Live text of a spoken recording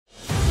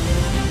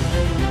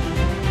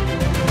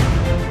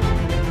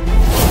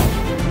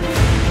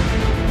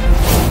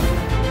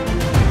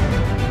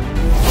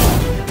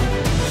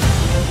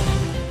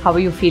How are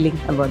you feeling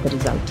about the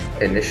result?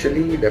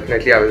 Initially,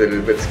 definitely I was a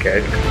little bit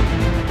scared.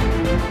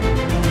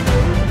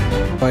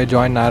 I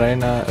joined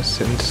Narayana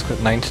since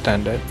 9th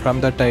standard.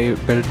 From that I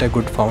built a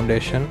good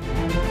foundation.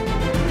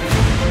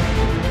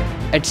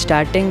 At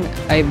starting,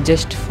 I've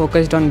just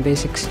focused on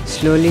basics.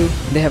 Slowly,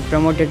 they have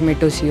promoted me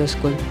to CO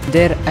school.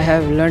 There, I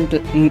have learned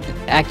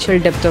actual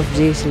depth of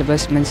JEE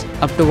syllabus, means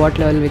up to what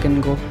level we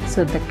can go.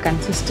 So that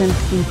consistent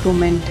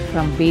improvement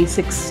from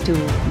basics to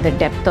the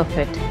depth of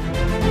it.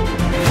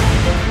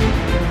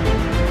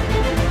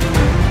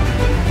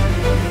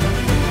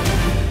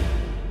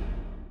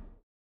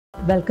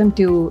 Welcome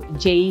to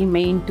JEE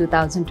Main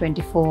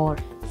 2024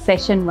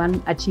 Session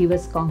 1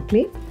 Achievers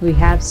Conclave. We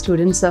have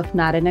students of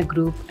Narayana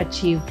Group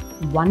achieve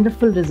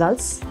wonderful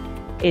results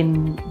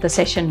in the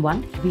Session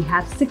 1. We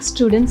have 6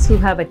 students who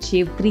have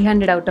achieved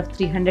 300 out of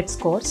 300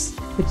 scores,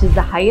 which is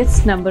the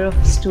highest number of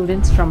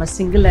students from a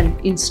single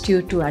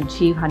institute to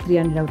achieve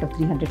 300 out of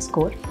 300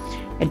 score.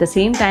 At the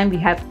same time, we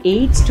have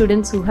 8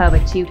 students who have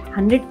achieved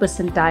 100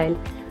 percentile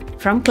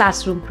from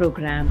classroom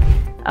program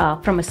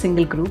from a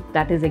single group,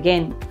 that is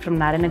again from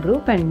Narayana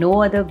Group, and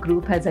no other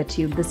group has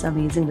achieved this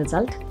amazing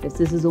result. This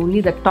is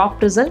only the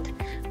top result.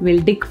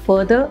 We'll dig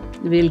further,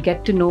 we'll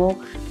get to know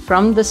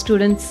from the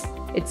students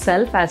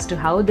itself as to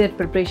how their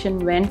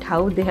preparation went,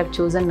 how they have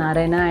chosen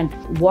Narayana,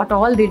 and what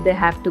all did they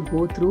have to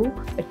go through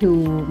to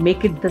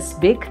make it this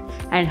big,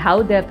 and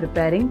how they are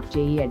preparing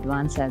JEE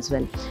Advanced as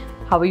well.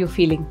 How are you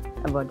feeling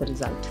about the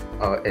result?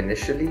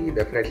 Initially,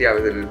 definitely I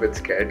was a little bit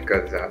scared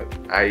because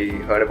I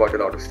heard about a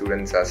lot of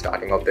students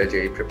starting off their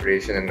JEE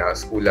preparation in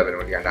school level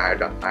only, and I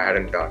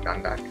hadn't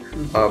done that.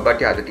 But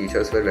yeah, the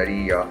teachers were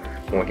very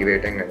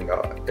motivating, and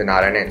the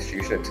Narayana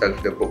institution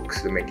itself, the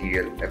books, the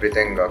material,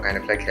 everything kind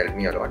of like helped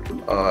me a lot.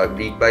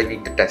 Week by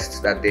week, the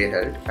tests that they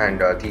held and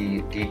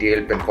the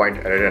detailed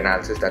pinpoint error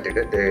analysis that they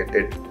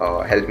did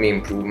help me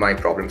improve my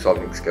problem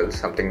solving skills,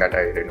 something that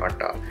I did not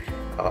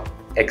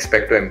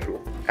expect to improve.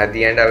 At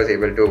the end, I was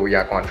able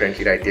to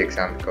confidently write the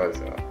exam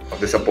because of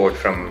the support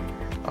from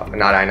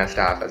Narayana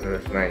staff as well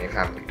as my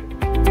family.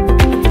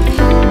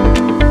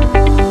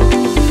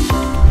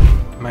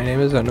 My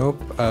name is Anup.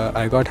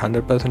 I got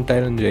 100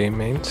 percentile in JEE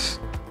Mains.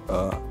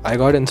 I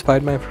got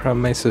inspired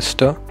from my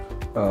sister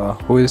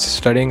who is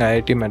studying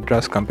IIT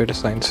Madras Computer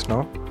Science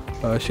now.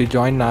 She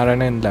joined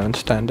Narayana in 11th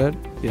standard.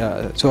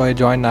 So I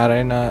joined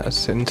Narayana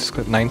since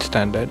 9th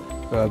standard.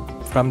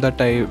 From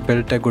that I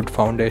built a good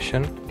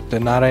foundation. The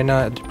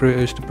Narayana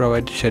used to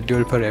provide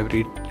schedule for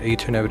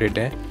each and every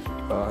day,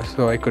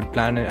 so I could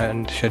plan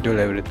and schedule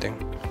everything.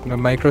 The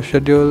micro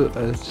schedule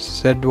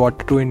said what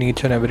to do in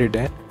each and every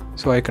day,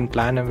 so I can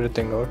plan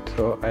everything out,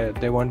 so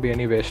there won't be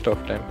any waste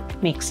of time.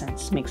 Makes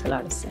sense, makes a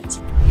lot of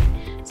sense.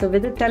 So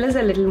Vidit, tell us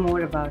a little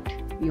more about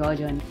your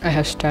journey. I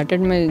have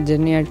started my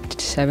journey at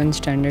 7th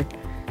standard.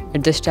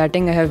 At the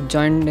starting, I have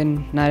joined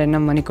in Narayana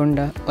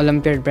Manikonda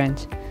Olympiad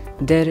branch.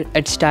 There,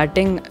 at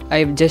starting,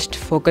 I've just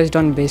focused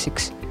on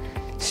basics.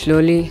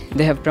 Slowly,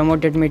 they have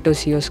promoted me to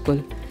CO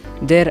school.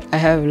 There, I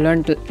have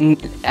learned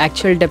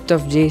actual depth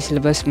of JEE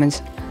syllabus,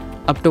 means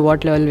up to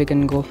what level we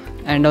can go.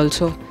 And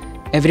also,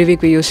 every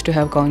week we used to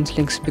have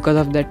counselings. Because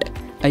of that,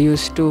 I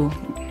used to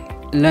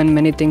learn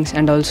many things,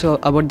 and also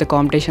about the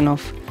competition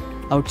of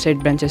outside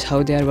branches,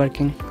 how they are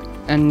working.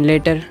 And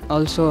later,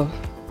 also,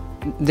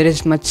 there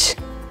is much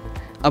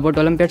about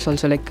Olympiads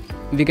also, like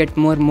we get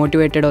more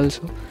motivated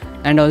also,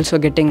 and also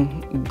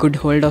getting good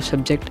hold of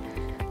subject.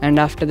 And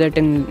after that,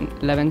 in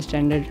 11th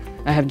standard,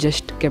 I have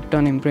just kept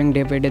on improving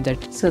day by day.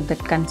 So that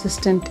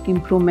consistent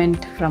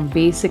improvement from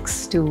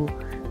basics to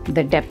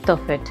the depth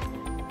of it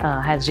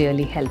has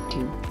really helped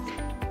you.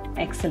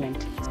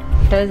 Excellent.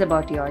 Tell us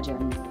about your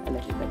journey a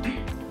little bit.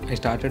 I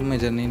started my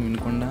journey in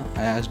Vinkonda.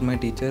 I asked my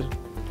teacher,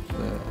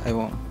 I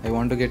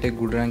want to get a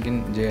good rank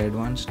in JEE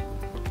Advanced.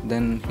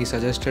 Then he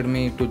suggested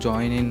me to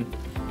join in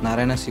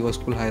Narayana CO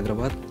School,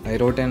 Hyderabad. I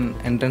wrote an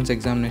entrance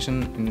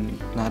examination in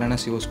Narayana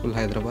CO School,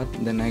 Hyderabad.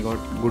 Then I got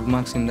good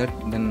marks in that.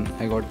 Then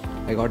I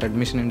got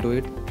admission into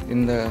it.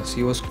 In the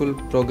CO School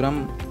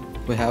program,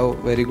 we have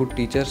very good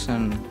teachers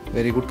and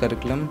very good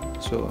curriculum.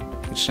 So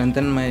it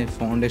strengthened my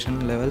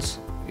foundation levels.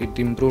 It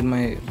improved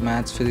my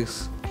maths,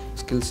 physics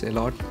skills a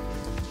lot.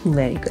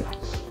 Very good.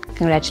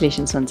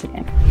 Congratulations once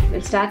again.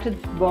 We'll start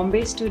with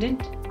Bombay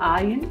student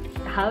Aryan.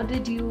 How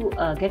did you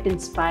get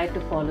inspired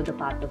to follow the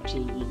path of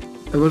JEE?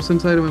 Ever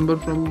since I remember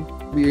from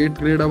the 8th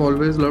grade, I've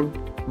always loved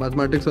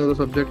mathematics as a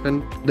subject,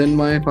 and then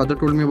my father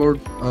told me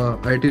about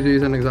IIT JEE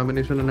as an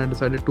examination, and I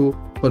decided to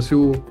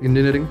pursue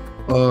engineering.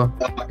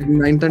 In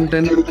 9th and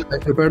 10th,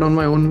 I prepared on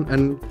my own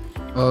and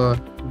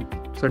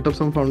set up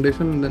some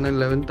foundation. And then in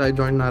 11th, I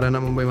joined Narayana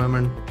Mumbai Ma'am,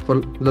 and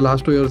for the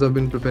last 2 years, I've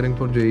been preparing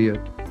for JEE.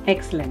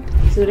 Excellent.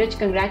 Suraj,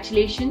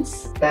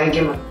 congratulations. Thank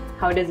you, ma'am.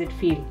 How does it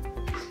feel?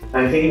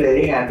 I feel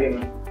very happy,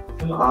 ma'am.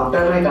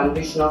 After my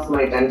completion of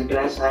my 10th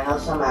class, I have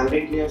some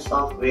ambiguous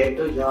of where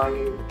to join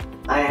in.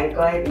 I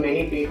inquired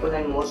many people,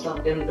 and most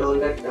of them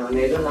told that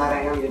Nehru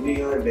Narayana will be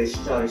your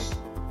best choice.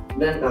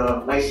 Then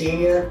my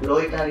senior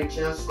Lohit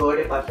Aricha scored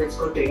a perfect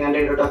score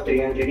 300 out of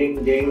 300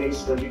 in JEE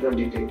Mains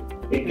 2023.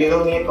 It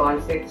gave me a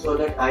confidence so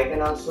that I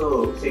can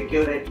also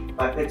secure a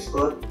perfect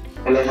score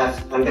and I have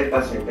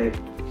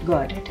 100%.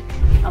 Got it.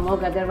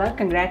 Amog Agarwal,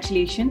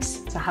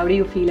 congratulations. So how do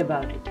you feel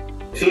about it?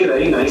 I feel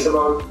very nice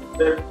about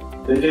it.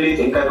 Didn't really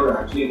think I would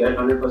actually get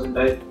 100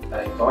 percentile.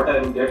 I thought I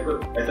would get a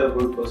better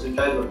good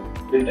percentile,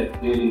 but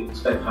didn't really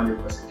expect 100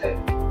 percentile.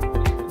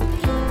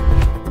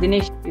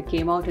 Dinesh, you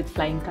came out with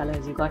flying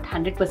colors. You got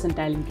 100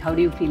 percentile. How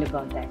do you feel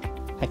about that?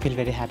 I feel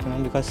very happy,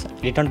 ma'am, because I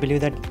did not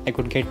believe that I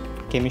could get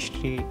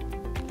chemistry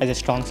as a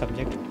strong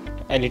subject.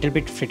 A little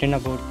bit frightened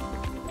about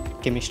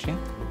chemistry,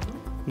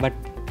 but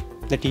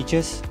the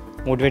teachers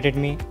motivated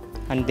me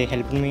and they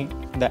helped me.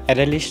 The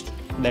error list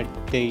that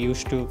they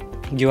used to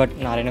give at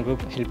Narayana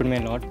Group helped me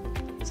a lot.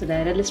 So the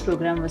error list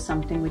program was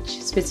something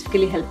which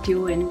specifically helped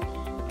you in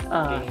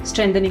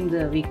strengthening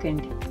the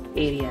weakened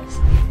areas.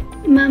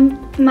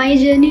 Ma'am, my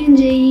journey in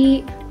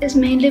JEE is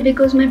mainly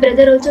because my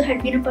brother also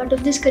had been a part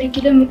of this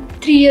curriculum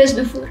 3 years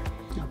before.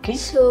 Okay.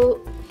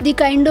 So the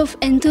kind of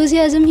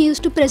enthusiasm he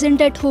used to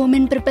present at home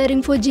in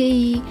preparing for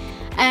JEE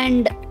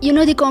and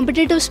the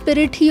competitive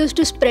spirit he used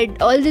to spread,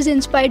 all this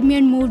inspired me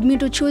and moved me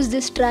to choose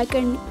this track,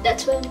 and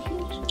that's why I'm here.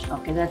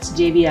 Okay, that's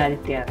JB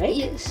Aditya, right?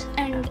 Yes,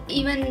 and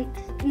even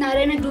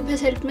Narayana Group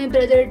has helped my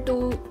brother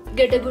to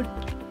get a good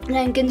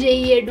rank in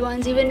JEE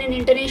Advance, even in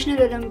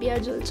international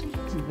Olympiads also.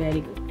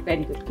 Very good.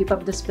 Very good. Keep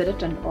up the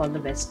spirit and all the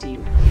best to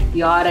you.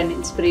 You are an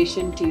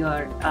inspiration to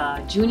your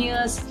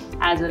juniors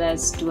as well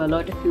as to a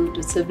lot of you,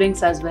 to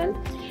siblings as well.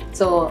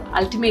 So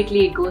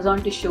ultimately it goes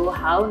on to show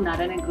how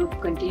Narayana Group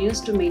continues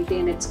to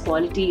maintain its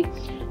quality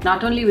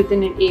not only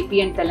within AP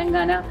and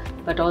Telangana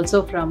but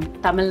also from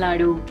Tamil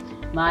Nadu,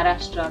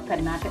 Maharashtra,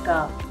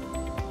 Karnataka,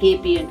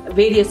 AP and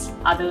various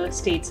other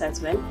states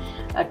as well.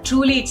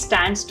 Truly it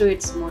stands to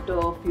its motto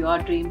of your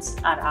dreams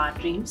are our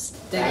dreams.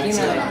 Thank you,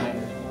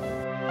 Narayana.